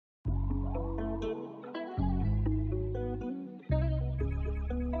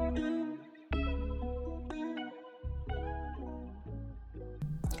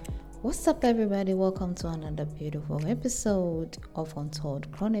What's up, everybody? Welcome to another beautiful episode of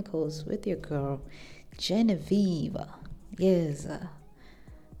Untold Chronicles with your girl, Genevieve. Yes,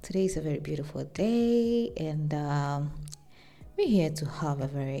 today is a very beautiful day, and we're here to have a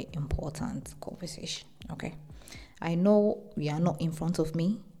very important conversation. Okay, I know we are not in front of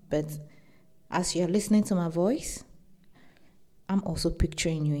me, but as you're listening to my voice, I'm also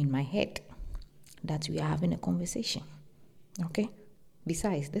picturing you in my head that we are having a conversation. Okay.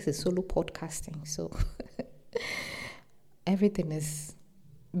 Besides, this is solo podcasting, so everything is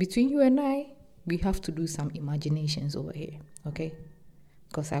between you and I. We have to do some imaginations over here, okay?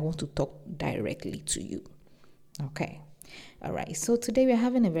 Because I want to talk directly to you, okay? All right, so today we're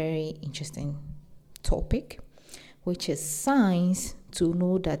having a very interesting topic, which is signs to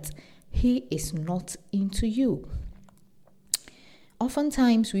know that he is not into you.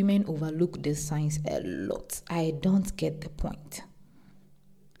 Oftentimes, women overlook these signs a lot. I don't get the point.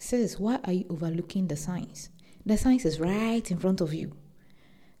 Sis, why are you overlooking the signs? The signs is right in front of you.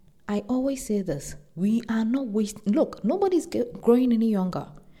 I always say this. We are not wasting. Look, nobody's growing any younger.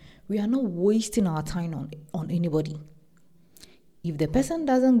 We are not wasting our time on anybody. If the person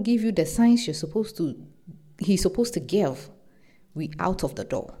doesn't give you the signs he's supposed to give, we out of the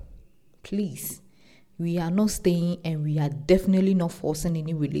door. Please. We are not staying, and we are definitely not forcing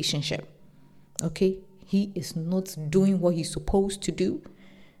any relationship. Okay? He is not doing what he's supposed to do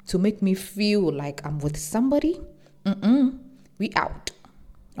to make me feel like I'm with somebody. We out.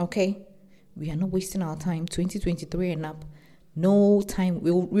 Okay? We are not wasting our time. 2023 and up. No time.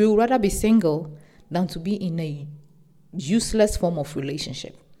 We'll rather be single than to be in a useless form of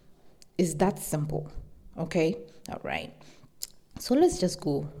relationship. It's that simple. Okay? All right. So let's just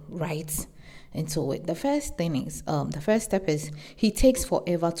go right into it. The first step is he takes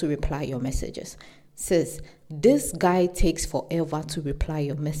forever to reply your messages. Says, this guy takes forever to reply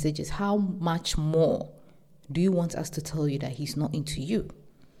your messages. How much more do you want us to tell you that he's not into you?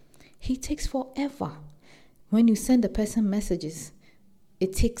 He takes forever. When you send the person messages,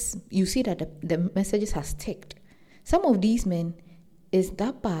 you see that the messages has ticked. Some of these men is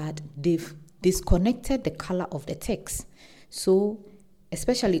that bad, they've disconnected the color of the text. So,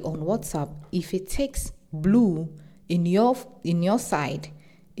 especially on WhatsApp, if it takes blue in your side,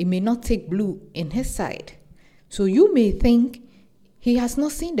 it may not take blue in his side. So you may think he has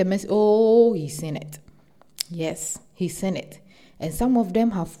not seen the message. Oh, he's seen it. Yes, he's seen it. And some of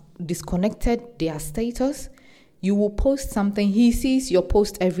them have disconnected their status. You will post something. He sees your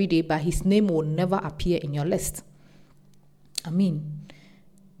post every day, but his name will never appear in your list. I mean,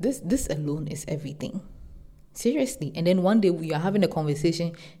 this alone is everything. Seriously. And then one day we are having a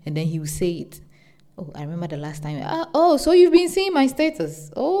conversation and then he will say it. Oh, I remember the last time. So you've been seeing my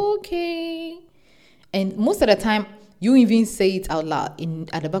status. Okay. And most of the time, you even say it out loud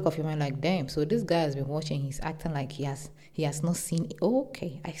at the back of your mind, like, damn, so this guy has been watching. He's acting like he has not seen it.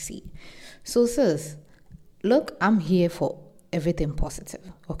 Okay, I see. So sis, look, I'm here for everything positive.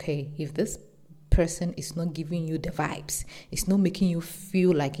 Okay. If this person is not giving you the vibes, it's not making you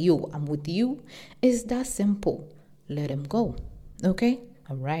feel like, yo, I'm with you, it's that simple. Let him go. Okay.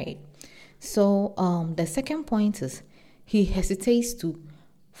 All right. So the second point is he hesitates to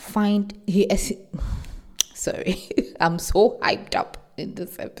find sorry, I'm so hyped up in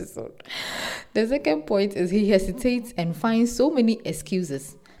this episode. The second point is he hesitates and finds so many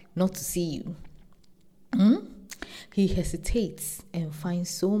excuses not to see you. He hesitates and finds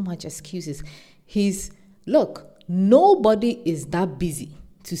so much excuses. Look, nobody is that busy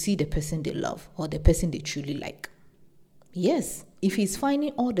to see the person they love or the person they truly like. Yes, if he's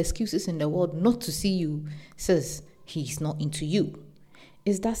finding all the excuses in the world not to see you, says he's not into you.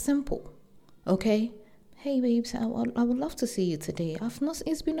 It's that simple. Okay? Hey babes, I would love to see you today.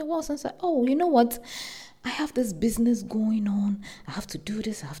 It's been a while since you know what? I have this business going on. I have to do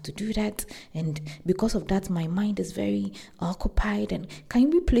this, I have to do that. And because of that, my mind is very occupied. And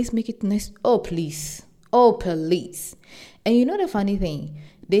can we please make it next? Oh, please. Oh, please. And you know the funny thing?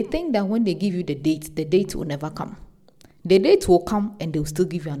 They think that when they give you the date will never come. The date will come and they'll still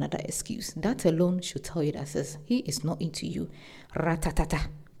give you another excuse. That alone should tell you that says he is not into you. Ratatata.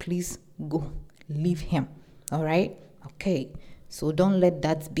 Please go. Leave him. All right? Okay. So don't let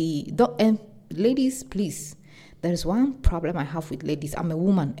that be. And ladies, please. There's one problem I have with ladies. I'm a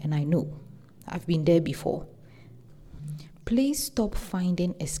woman and I know. I've been there before. Please stop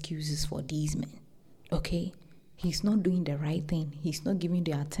finding excuses for these men. Okay? He's not doing the right thing. He's not giving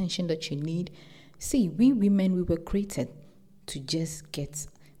the attention that you need. See, we women, we were created to just get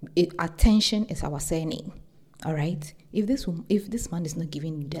it. Attention is our surname. All right? If this man is not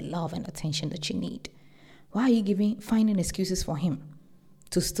giving you the love and attention that you need, why are you finding excuses for him?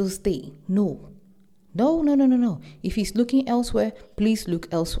 to still stay. No. No. If he's looking elsewhere, please look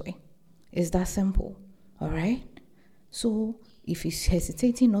elsewhere. It's that simple. All right? So if he's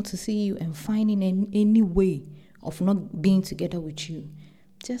hesitating not to see you and finding any way of not being together with you,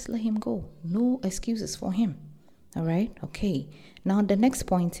 just let him go. No excuses for him. All right? Okay. Now the next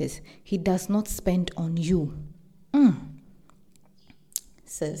point is he does not spend on you.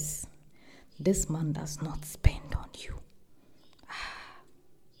 Says, this man does not spend on you.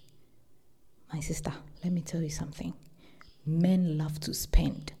 My sister, let me tell you something. Men love to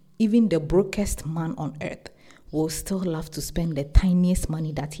spend. Even the brokest man on earth will still love to spend the tiniest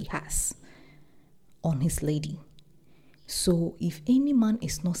money that he has on his lady. So if any man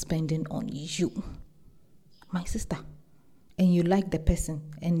is not spending on you, my sister, and you like the person,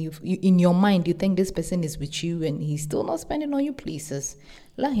 and you in your mind you think this person is with you and he's still not spending on you, please,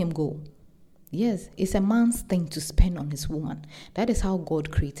 let him go. Yes, it's a man's thing to spend on his woman. That is how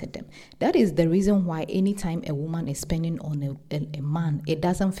God created them. That is the reason why anytime a woman is spending on a man, it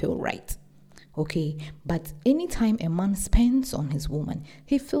doesn't feel right. Okay, but anytime a man spends on his woman,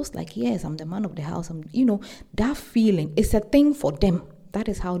 he feels like, yes, I'm the man of the house. That feeling is a thing for them. That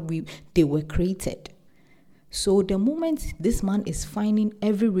is how they were created. So the moment this man is finding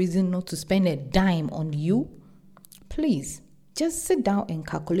every reason not to spend a dime on you, please, just sit down and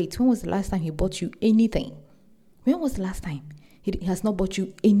calculate. When was the last time he bought you anything? When was the last time? He has not bought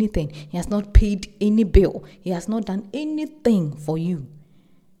you anything. He has not paid any bill. He has not done anything for you.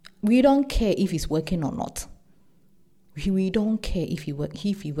 We don't care if he's working or not. We don't care if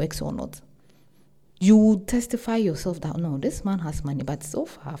he works or not. You will testify yourself that, no, this man has money, but so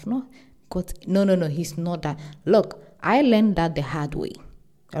far I've not got... No, he's not that. Look, I learned that the hard way.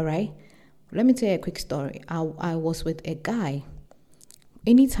 All right? Let me tell you a quick story. I was with a guy.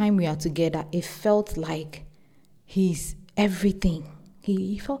 Anytime we are together, it felt like he's everything.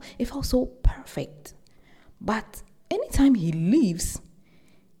 It felt so perfect. But anytime he leaves,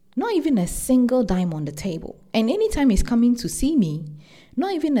 not even a single dime on the table. And anytime he's coming to see me,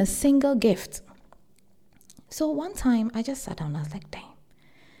 not even a single gift. So one time I just sat down and I was like, damn,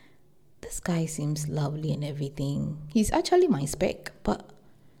 this guy seems lovely and everything. He's actually my spec, but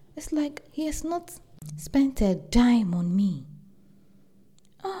it's like he has not spent a dime on me.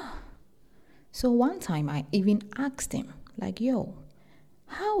 So one time I even asked him, like, yo,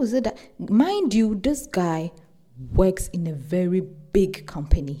 how is it that... Mind you, this guy works in a very big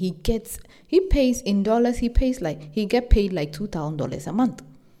company. He pays in dollars, he get paid like $2,000 a month.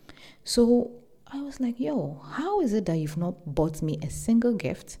 So I was like, yo, how is it that you've not bought me a single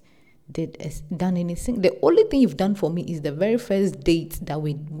gift? Done anything? The only thing you've done for me is the very first date that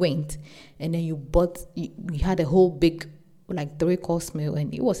we went, and then we had a whole big, like 3-course meal,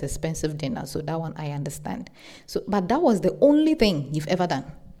 and it was expensive dinner. So that one I understand. So, but that was the only thing you've ever done.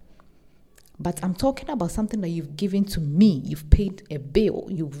 But I'm talking about something that you've given to me. You've paid a bill.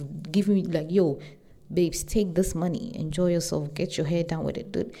 You've given me like, yo, babes, take this money, enjoy yourself, get your hair done with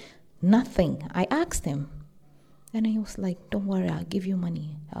it. Dude. Nothing. I asked him. And he was like, don't worry, I'll give you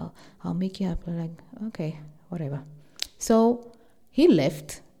money. I'll make you up. I'm like, okay, whatever. So he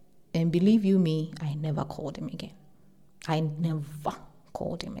left, and believe you me, I never called him again.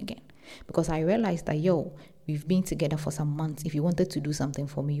 Because I realized that, yo, we've been together for some months. If you wanted to do something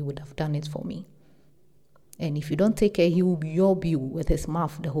for me, you would have done it for me. And if you don't take care, he will yob you with his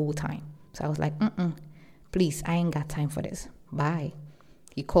mouth the whole time. So I was like, please, I ain't got time for this. Bye.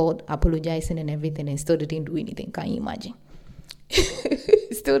 He called, apologizing and everything, and still didn't do anything. Can you imagine?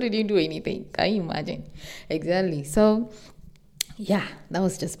 Still didn't do anything. Can you imagine? Exactly. So, yeah, that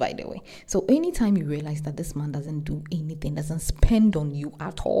was just by the way. So anytime you realize that this man doesn't do anything, doesn't spend on you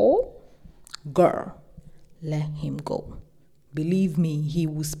at all, girl, let him go. Believe me, he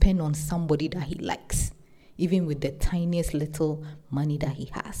will spend on somebody that he likes, even with the tiniest little money that he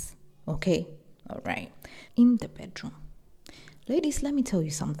has. Okay? All right. In the bedroom. Ladies, let me tell you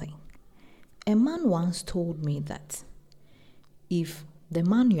something. A man once told me that if the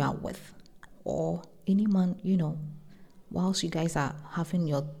man you are with, or any man, whilst you guys are having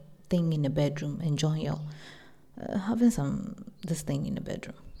your thing in the bedroom, enjoying your, having this thing in the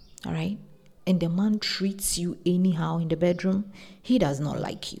bedroom, all right? And the man treats you anyhow in the bedroom, he does not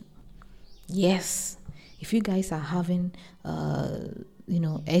like you. Yes, if you guys are having,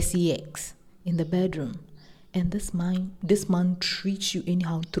 sex in the bedroom, and this man treats you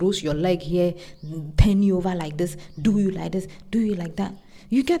anyhow, throws your leg here, turn you over like this, do you like this, do you like that,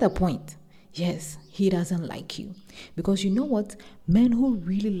 you get the point. Yes, he doesn't like you. Because you know what? Men who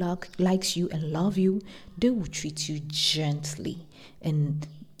really likes you and love you, they will treat you gently. And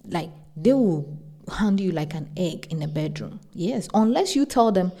like, they will handle you like an egg in a bedroom. Yes, unless you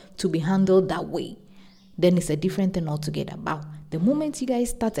tell them to be handled that way, then it's a different thing altogether. But the moment you guys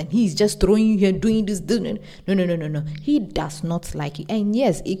start and he's just throwing you here, doing this, no. He does not like you. And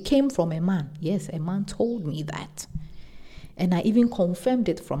yes, it came from a man. Yes, a man told me that. And I even confirmed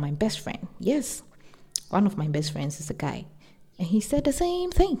it from my best friend. Yes, one of my best friends is a guy. And he said the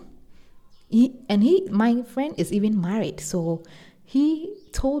same thing. My friend is even married. So he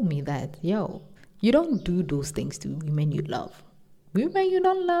told me that, yo, you don't do those things to women you love. Women you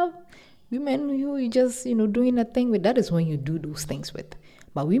don't love, women who you just, doing a thing with, that is when you do those things with.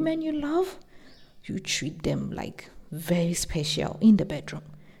 But women you love, you treat them like very special in the bedroom.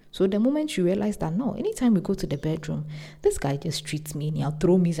 So the moment you realize that, no, anytime we go to the bedroom, this guy just treats me and he'll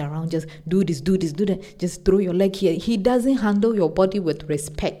throw me around, just do this, do that, just throw your leg here. He doesn't handle your body with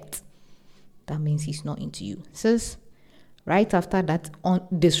respect. That means he's not into you. Sis, right after that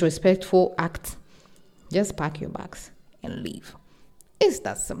disrespectful act, just pack your bags and leave. It's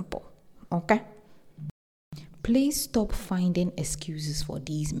that simple, okay? Please stop finding excuses for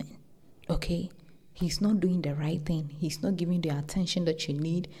these men, okay? He's not doing the right thing. He's not giving the attention that you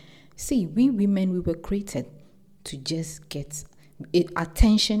need. See, we women, we were created to just get it.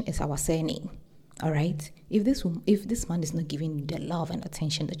 Attention is our surname, all right? If this man is not giving you the love and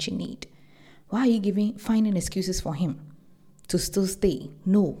attention that you need, why are you finding excuses for him to still stay?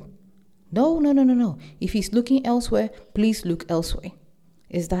 No. If he's looking elsewhere, please look elsewhere.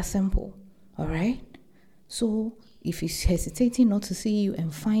 It's that simple, all right? So if he's hesitating not to see you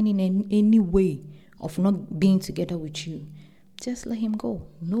and finding any way of not being together with you, just let him go.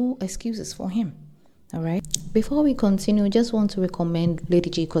 No excuses for him, all right? Before we continue, just want to recommend Lady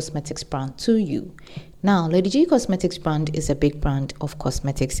G Cosmetics brand to you. Now, Lady G Cosmetics brand is a big brand of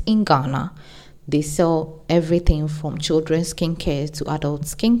cosmetics in Ghana. They sell everything from children's skincare to adult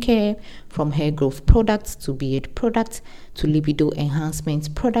skincare, from hair growth products to beard products to libido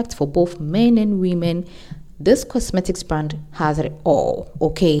enhancement products for both men and women. This cosmetics brand has it all,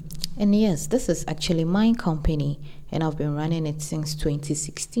 okay? And yes, this is actually my company and I've been running it since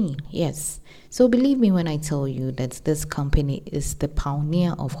 2016. Yes. So believe me when I tell you that this company is the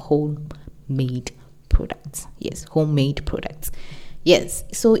pioneer of homemade products. Yes, homemade products. Yes,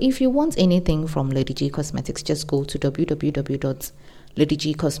 so if you want anything from Lady G Cosmetics, just go to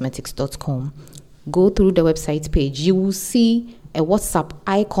www.ladygcosmetics.com. Go through the website page. You will see a WhatsApp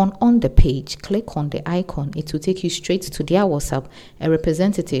icon on the page. Click on the icon. It will take you straight to their WhatsApp. A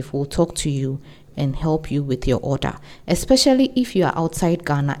representative will talk to you and help you with your order. Especially if you are outside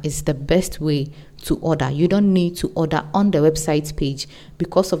Ghana, it's the best way to order. You don't need to order on the website page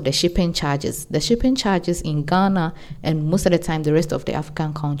because of the shipping charges. The shipping charges in Ghana and most of the time the rest of the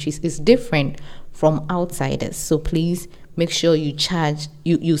African countries is different from outsiders. So please make sure you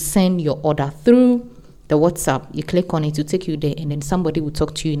send your order through the WhatsApp. You click on it to take you there, and then somebody will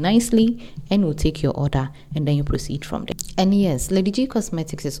talk to you nicely and will take your order, and then you proceed from there. And yes, Lady G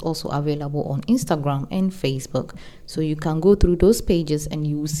Cosmetics is also available on Instagram and Facebook, so you can go through those pages and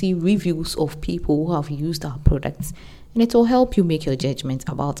you will see reviews of people who have used our products, and it will help you make your judgment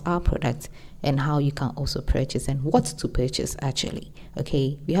about our products and how you can also purchase and what to purchase actually.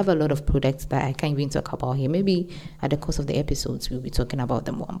 Okay, we have a lot of products that I can't even talk about here. Maybe at the course of the episodes we'll be talking about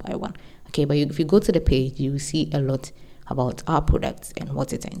them one by one. Okay, but if you go to the page, you will see a lot about our products and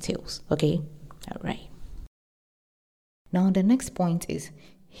what it entails. Okay, all right. Now the next point is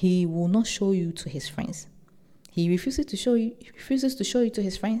he will not show you to his friends. He refuses to show you to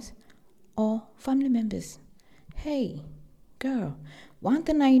his friends or family members. Hey, girl, one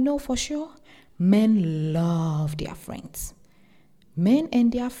thing I know for sure, men love their friends. Men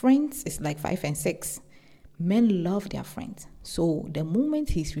and their friends is like 5 and 6. Men love their friends. So the moment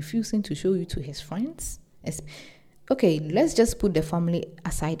he's refusing to show you to his friends, okay, let's just put the family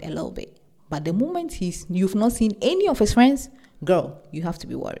aside a little bit. But the moment you've not seen any of his friends, girl, you have to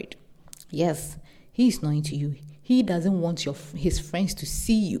be worried. Yes, he's not into you. He doesn't want his friends to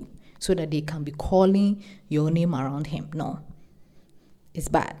see you so that they can be calling your name around him. No, it's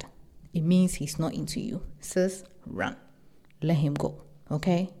bad. It means he's not into you. Sis, run. Let him go.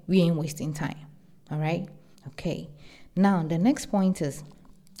 Okay? We ain't wasting time. All right? Okay. Now, the next point is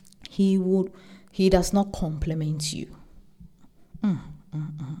he does not compliment you.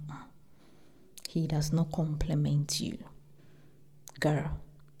 He does not compliment you. Girl,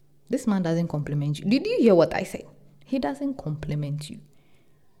 this man doesn't compliment you. Did you hear what I said? He doesn't compliment you.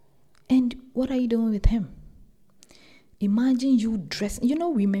 And what are you doing with him? Imagine you dress. You know,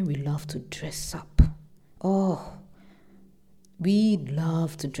 women, we love to dress up. Oh, we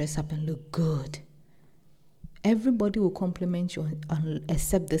love to dress up and look good. Everybody will compliment you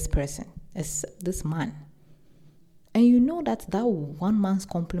except this person. except this man. And you know that one man's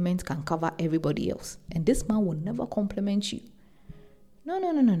compliment can cover everybody else. And this man will never compliment you. No.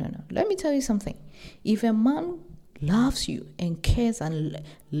 Let me tell you something. If a man loves you and cares and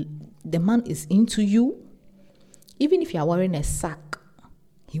the man is into you, even if you are wearing a sack,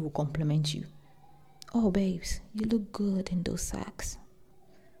 he will compliment you. Oh, babes, you look good in those sacks.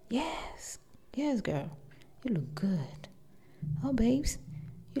 Yes, girl, you look good. Oh, babes,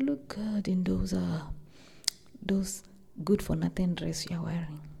 you look good in those good for nothing dress you're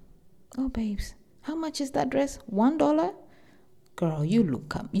wearing. Oh, babes, how much is that dress? $1? Girl, you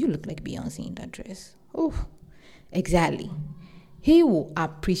look like Beyonce in that dress. Oh, exactly. He will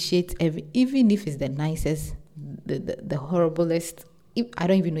appreciate even if it's the nicest, the horriblest. I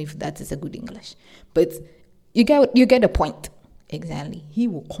don't even know if that is a good English, but you get the point. Exactly. He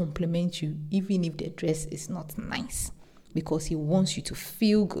will compliment you even if the dress is not nice, because he wants you to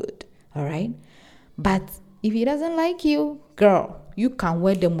feel good. All right. But if he doesn't like you, girl, you can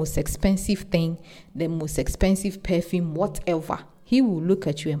wear the most expensive thing, the most expensive perfume, whatever. He will look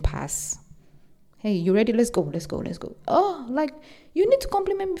at you and pass. Hey, you ready? Let's go. Oh, like, you need to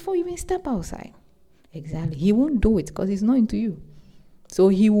compliment before you even step outside. Exactly. He won't do it because he's not into you. So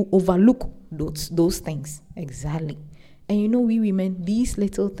he will overlook those things. Exactly. And you know, we women, these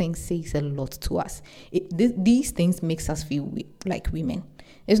little things says a lot to us. These things makes us feel like women.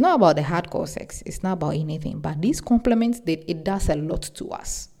 It's not about the hardcore sex. It's not about anything. But these compliments, it does a lot to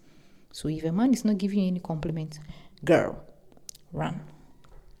us. So if a man is not giving you any compliments, girl, run.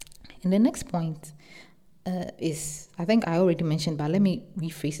 And the next point is, I think I already mentioned, but let me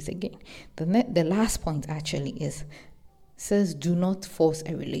rephrase it again. The last point actually says, do not force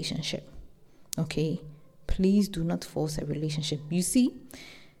a relationship. Okay? Please do not force a relationship. You see,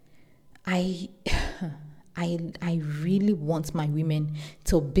 I really want my women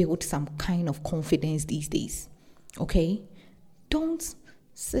to build some kind of confidence these days. Okay? Don't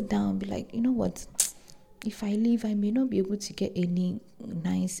sit down and be like, you know what? If I leave, I may not be able to get any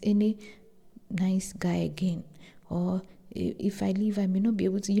nice guy again. Or if I leave, I may not be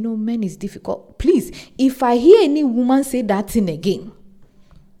able to, men is difficult. Please, if I hear any woman say that thing again,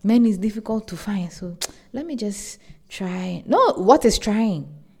 men is difficult to find. So let me just try. No, what is trying?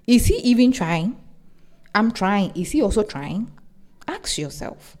 Is he even trying? I'm trying. Is he also trying? Ask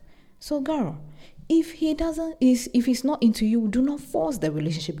yourself. So girl, if he's not into you, do not force the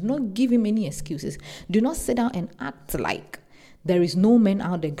relationship. Do not give him any excuses. Do not sit down and act like there is no man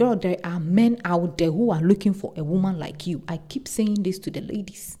out there. Girl, there are men out there who are looking for a woman like you. I keep saying this to the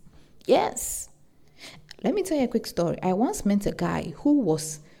ladies. Yes. Let me tell you a quick story. I once met a guy who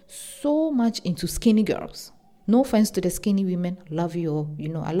was so much into skinny girls. No offense to the skinny women. Love you.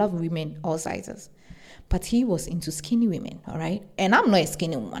 I love women all sizes. But he was into skinny women, all right? And I'm not a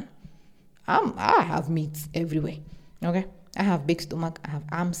skinny woman. I have meat everywhere, okay? I have big stomach. I have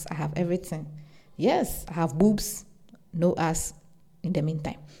arms. I have everything. Yes, I have boobs. No ass in the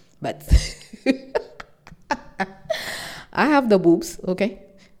meantime. But I have the boobs, okay?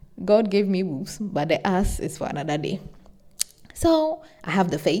 God gave me boobs, but the ass is for another day. So I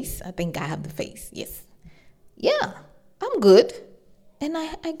have the face. I think I have the face. Yes. Yeah, I'm good. And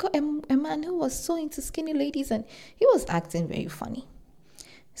I got a man who was so into skinny ladies, and he was acting very funny.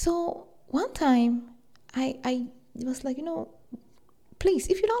 So one time I was like, please,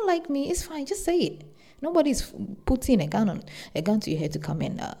 if you don't like me, it's fine. Just say it. Nobody's putting a gun to your head to come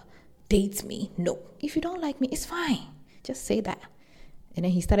and date me. No. If you don't like me, it's fine. Just say that. And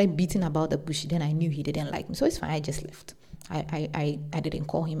then he started beating about the bush. Then I knew he didn't like me. So it's fine. I just left. I didn't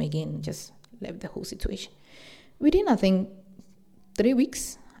call him again. Just left the whole situation. Within, I think, 3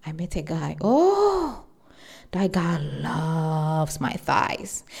 weeks, I met a guy. Oh, that guy loves my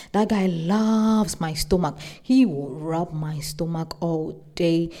thighs. That guy loves my stomach. He will rub my stomach all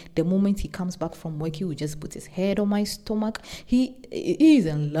day. The moment he comes back from work, he will just put his head on my stomach. He is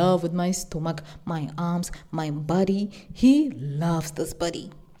in love with my stomach, my arms, my body. He loves this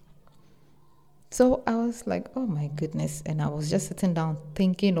body. So I was like, oh my goodness. And I was just sitting down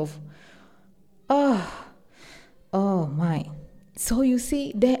thinking of, oh my. So you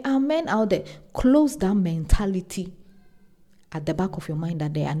see, there are men out there. Close that mentality at the back of your mind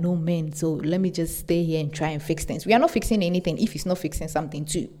that there are no men. So let me just stay here and try and fix things. We are not fixing anything if he's not fixing something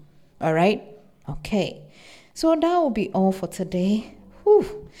too. All right? Okay. So that will be all for today.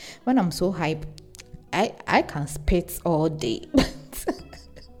 Whew. When I'm so hyped, I can spit all day.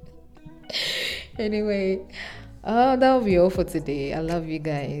 Anyway, that will be all for today. I love you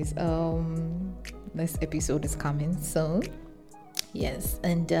guys. Next episode is coming soon. Yes,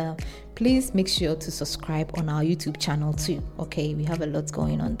 and please make sure to subscribe on our YouTube channel too. Okay, we have a lot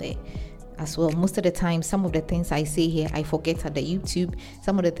going on there. as well. Most of the time, some of the things I say here, I forget at the YouTube.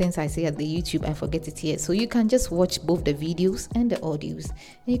 Some of the things I say at the YouTube, I forget it here. So you can just watch both the videos and the audios,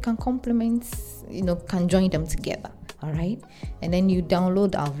 and you can complement, can join them together. All right. And then you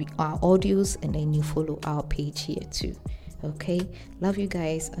download our audios, and then you follow our page here too. Okay. Love you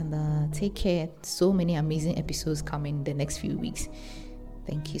guys, and take care. So many amazing episodes coming the next few weeks.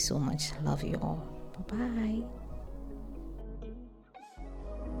 Thank you so much. Love you all. Bye-bye.